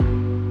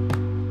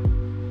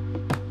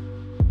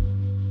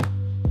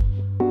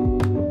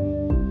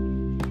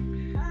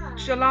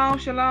Shalom,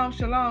 shalom,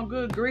 shalom.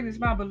 Good greetings,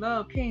 my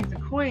beloved kings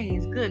and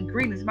queens. Good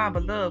greetings, my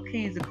beloved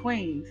kings and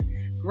queens.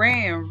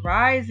 Grand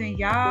rising,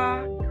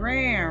 y'all.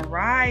 Grand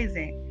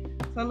rising.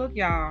 So look,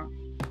 y'all.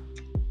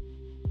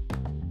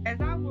 As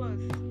I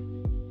was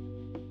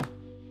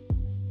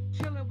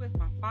chilling with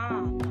my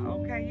father,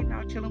 okay,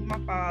 chilling with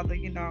my father,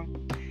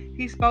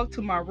 he spoke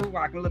to my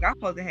ruach. Look, I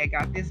supposed to have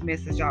got this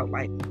message out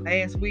like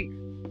last week.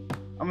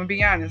 I'm gonna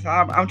be honest.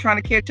 I'm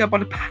trying to catch up on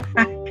the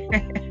podcast.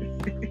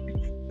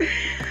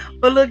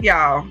 But look,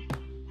 y'all.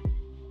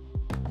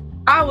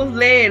 I was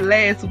led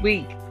last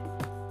week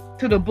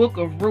to the book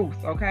of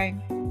Ruth, okay?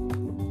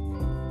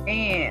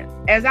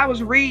 And as I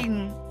was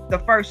reading the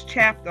first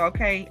chapter,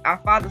 okay,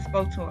 our father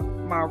spoke to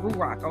my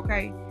Ruach,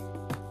 okay?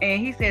 And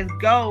he says,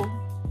 go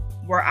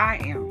where I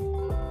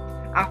am.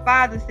 Our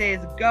father says,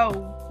 go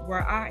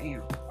where I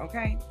am,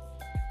 okay?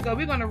 So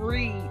we're going to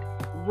read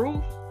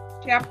Ruth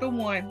chapter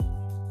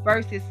 1,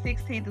 verses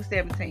 16 to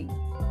 17.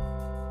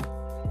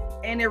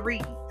 And it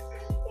reads,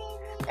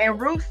 and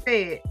Ruth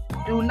said,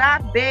 do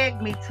not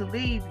beg me to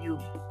leave you,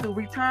 to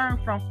return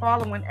from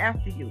following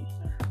after you.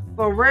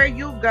 For where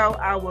you go,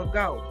 I will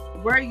go.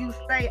 Where you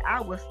stay,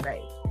 I will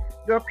stay.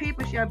 Your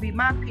people shall be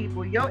my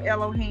people, your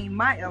Elohim,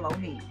 my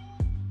Elohim.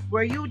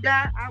 Where you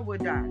die, I will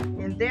die,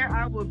 and there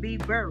I will be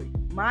buried.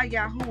 My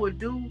Yahweh will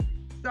do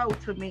so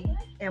to me,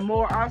 and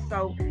more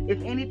also,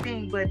 if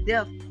anything but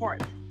death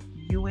parts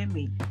you and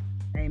me.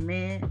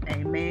 Amen,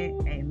 amen,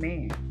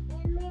 amen.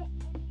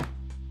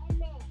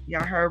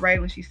 Y'all heard right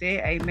when she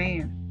said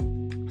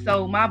amen.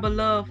 So, my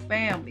beloved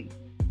family,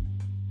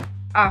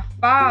 our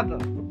Father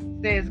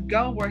says,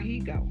 go where He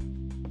go.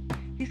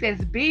 He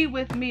says, be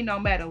with me no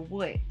matter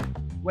what.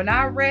 When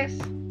I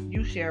rest,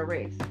 you shall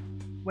rest.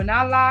 When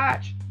I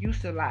lodge, you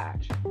shall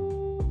lodge.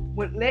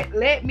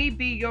 Let me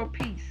be your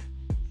peace,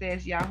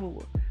 says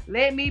Yahuwah.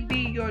 Let me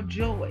be your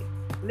joy.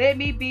 Let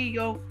me be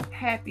your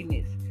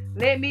happiness.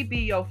 Let me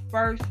be your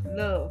first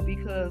love,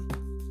 because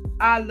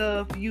I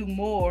love you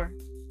more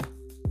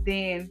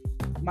than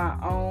my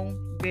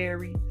own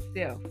very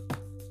self.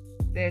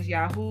 Says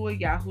Yahuwah,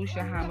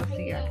 Yahusha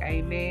HaMashiach.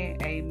 Amen,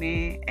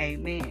 amen,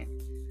 amen.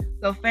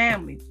 So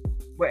family,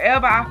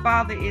 wherever our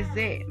Father is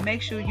at,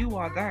 make sure you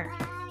are there.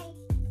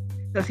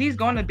 Because He's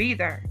going to be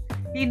there.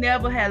 He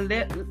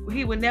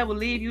will never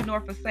leave you nor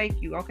forsake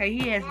you. Okay,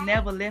 He has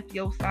never left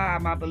your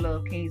side, my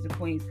beloved kings and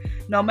queens.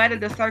 No matter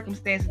the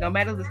circumstances, no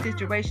matter the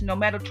situation, no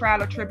matter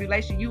trial or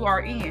tribulation you are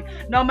in,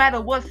 no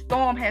matter what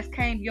storm has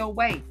came your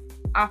way,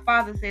 our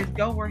Father says,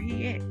 go where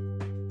He at.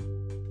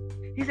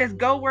 He says,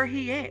 go where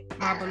He at,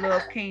 my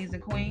beloved kings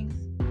and queens.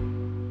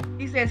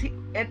 He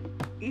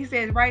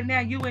says right now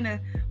you in a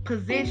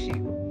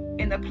position,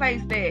 in a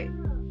place that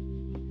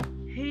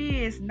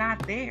He is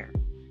not there.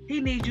 He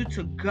needs you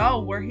to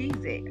go where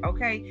He's at,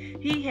 okay?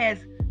 He has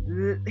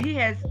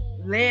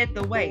led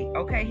the way,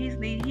 okay? He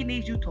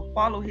needs you to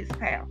follow His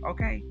path,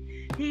 okay?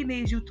 He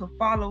needs you to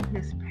follow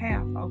His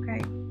path,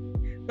 okay?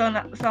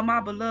 So my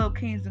beloved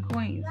kings and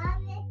queens,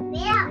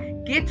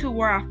 get to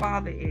where our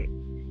Father is.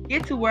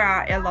 Get to where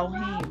our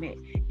Elohim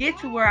at. Get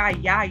to where our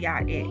Yahya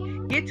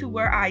at. Get to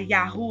where our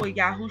Yahuwah,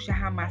 Yahusha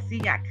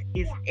HaMashiach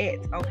is at,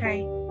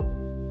 okay?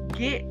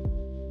 Get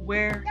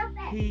where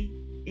He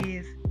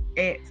is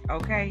at,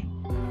 okay?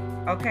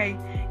 Okay?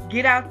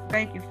 Get out.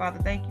 Thank you, Father.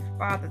 Thank you,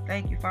 Father.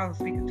 Thank you, Father,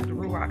 speaking to the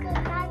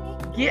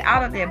Ruach. Get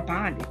out of that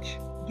bondage.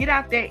 Get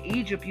out that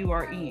Egypt you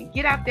are in.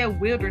 Get out that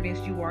wilderness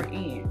you are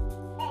in.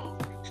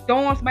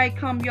 Storms may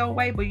come your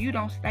way, but you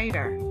don't stay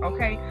there,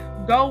 okay?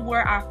 Go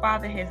where our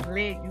Father has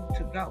led you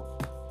to go,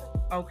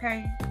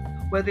 okay?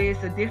 Whether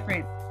it's a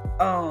different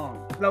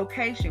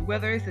location,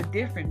 whether it's a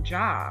different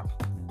job,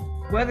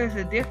 whether it's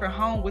a different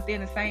home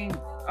within the same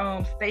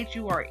state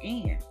you are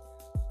in,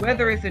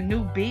 whether it's a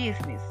new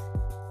business.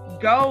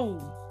 Go,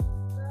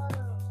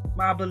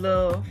 my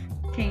beloved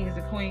kings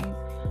and queens.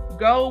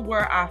 Go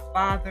where our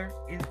Father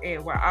is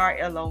at, where our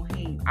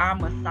Elohim, our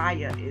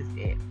Messiah is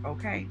at,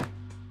 okay?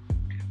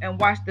 And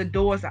watch the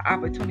doors of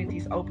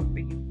opportunities open for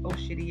you. Oh,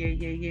 shit,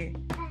 yeah.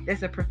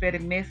 That's a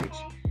prophetic message.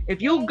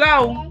 If you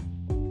go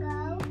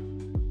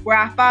where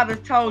our Father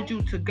told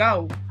you to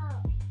go,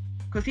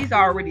 because He's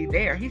already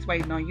there. He's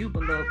waiting on you,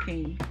 beloved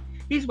king.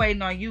 He's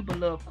waiting on you,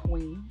 beloved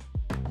queen.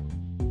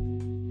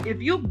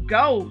 If you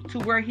go to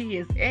where He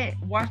is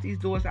at, watch these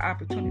doors of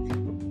opportunity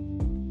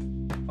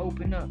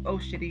open up. Oh,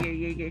 shit,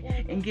 yeah.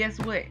 And guess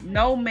what?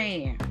 No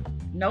man,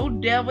 no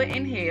devil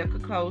in hell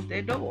could close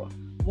that door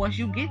once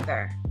you get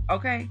there.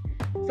 Okay?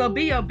 So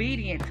be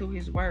obedient to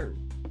His word.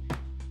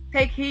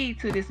 Take heed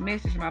to this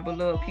message, my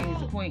beloved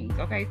kings and queens.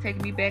 Okay? Take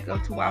me back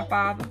up to our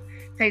Father.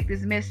 Take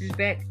this message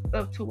back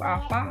up to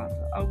our Father.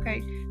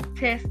 Okay?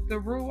 Test the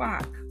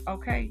Ruach.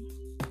 Okay?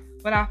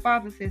 But our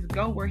Father says,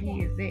 go where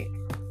He is at.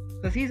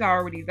 Because He's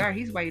already there.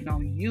 He's waiting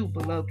on you,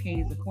 beloved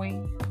kings and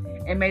queens.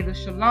 And may the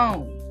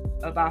shalom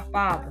of our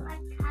Father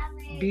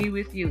be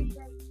with you.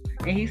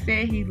 And He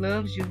said He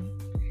loves you.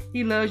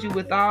 He loves you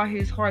with all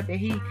His heart, that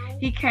He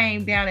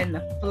came down in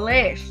the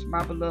flesh,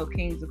 my beloved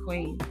kings and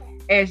queens,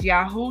 as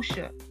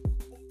Yahusha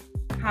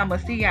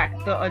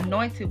HaMashiach, the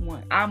anointed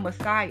one, our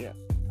Messiah,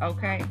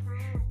 okay?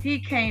 He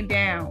came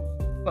down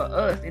for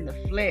us in the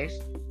flesh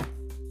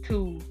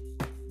to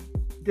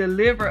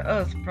deliver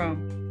us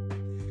from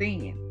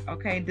sin.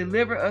 Okay,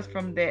 deliver us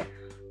from that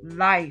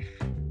life,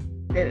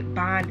 that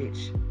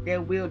bondage,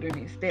 that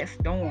wilderness, that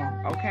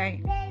storm.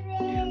 Okay,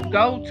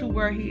 go to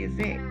where he is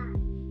at.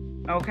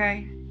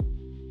 Okay,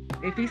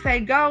 if he say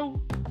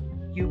go,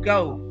 you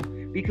go,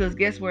 because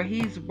guess where,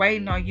 he's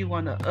waiting on you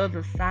on the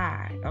other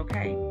side.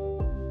 Okay,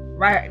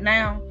 right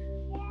now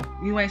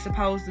you ain't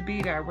supposed to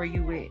be there where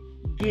you at.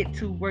 Get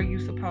to where you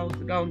supposed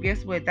to go. And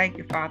guess what? Thank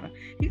you, Father.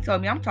 He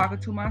told me I'm talking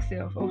to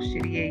myself. Oh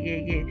shit,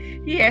 yeah.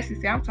 He actually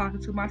said I'm talking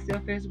to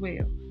myself as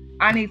well.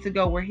 I need to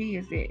go where he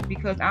is at,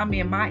 because I'm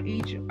in my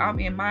Egypt. I'm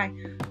in my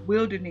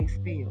wilderness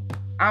still.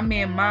 I'm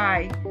in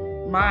my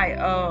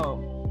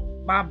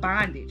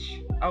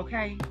bondage.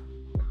 Okay?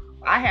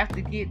 I have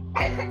to get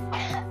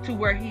to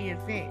where he is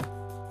at.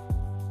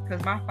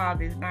 Because my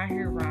father is not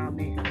here around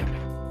me.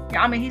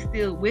 I mean, he's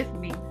still with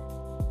me,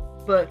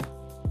 but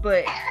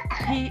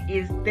he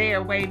is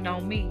there waiting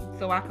on me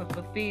so I can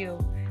fulfill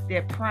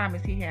that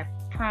promise he has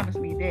promised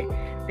me,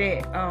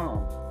 that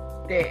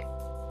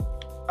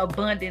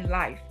abundant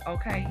life.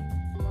 Okay,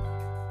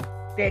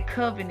 that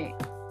covenant.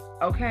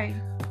 Okay,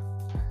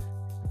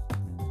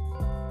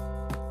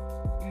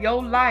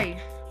 your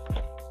life,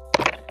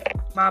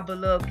 my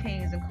beloved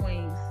kings and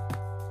queens,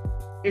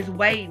 is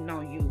waiting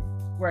on you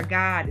where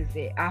God is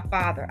at. Our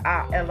Father,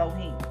 our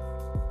Elohim.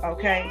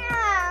 Okay,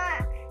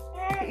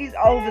 he's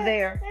over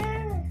there.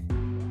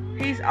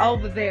 He's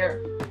over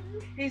there.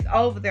 He's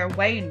over there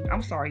waiting.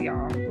 I'm sorry,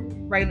 y'all.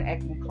 Raylan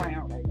acting a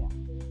clown right now.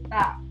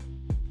 Stop.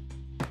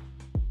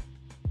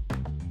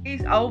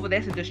 He's over.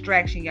 That's a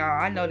distraction, y'all.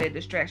 I know that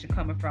distraction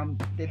coming from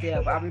the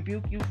devil. I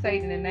rebuke you,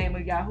 Satan, in the name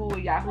of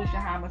Yahuwah, Yahushua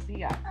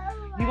HaMashiach.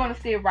 You're going to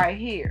sit right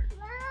here.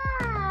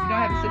 You don't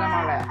have to sit on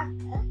my lap.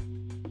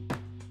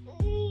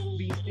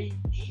 Be still.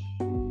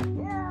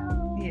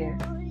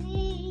 Yes.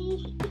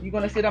 You're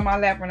going to sit on my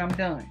lap when I'm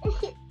done.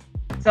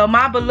 So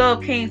my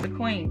beloved kings and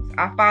queens,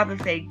 our Father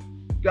say,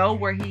 go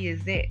where he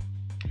is at.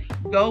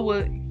 Go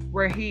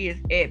where he is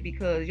at,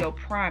 because your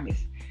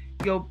promise,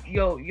 your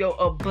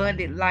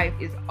abundant life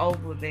is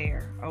over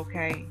there.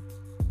 Okay,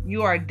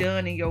 you are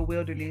done in your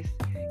wilderness.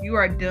 You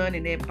are done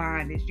in that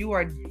bondage. You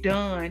are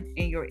done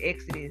in your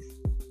exodus.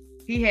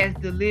 He has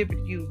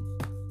delivered you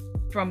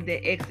from the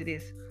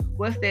exodus.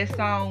 What's that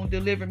song?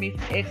 Deliver Me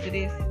from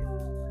Exodus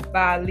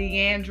by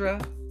Leandra.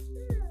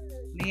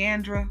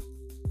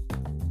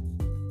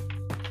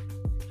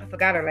 I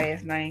forgot her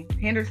last name.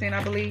 Henderson,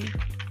 I believe.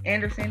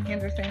 Henderson.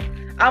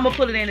 I'm going to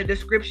put it in the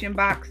description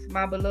box,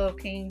 my beloved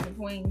kings and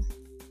queens.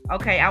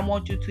 Okay, I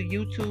want you to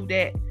YouTube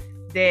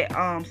that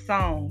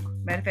song.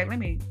 Matter of fact, let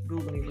me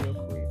Google it real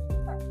quick.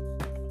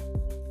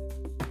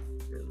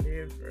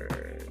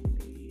 Deliver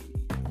me.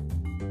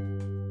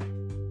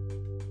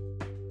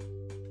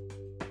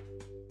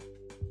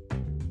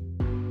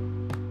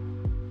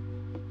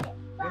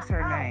 What's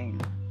her name?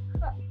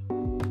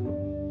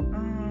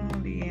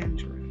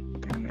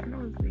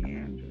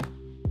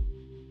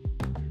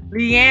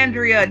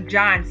 Leandria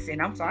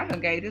Johnson. I'm sorry, I done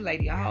gave this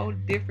lady a whole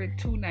different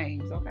two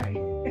names, okay?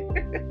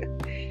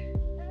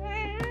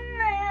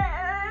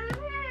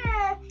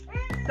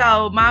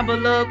 So, my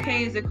beloved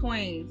kings and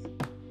queens,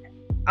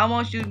 I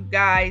want you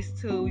guys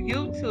to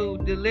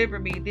YouTube Deliver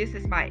Me. This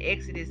is my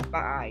Exodus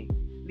by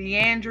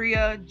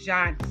Leandria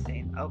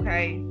Johnson,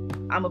 okay?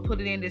 I'm going to put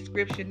it in the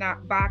description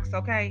box,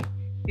 okay?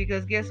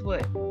 Because guess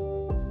what?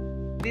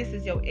 This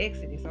is your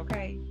Exodus,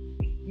 okay?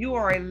 You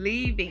are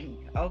leaving,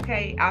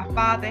 okay? Our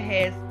Father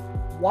has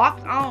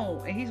walked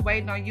on, and he's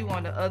waiting on you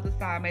on the other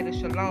side. May the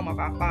shalom of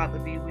our Father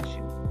be with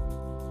you.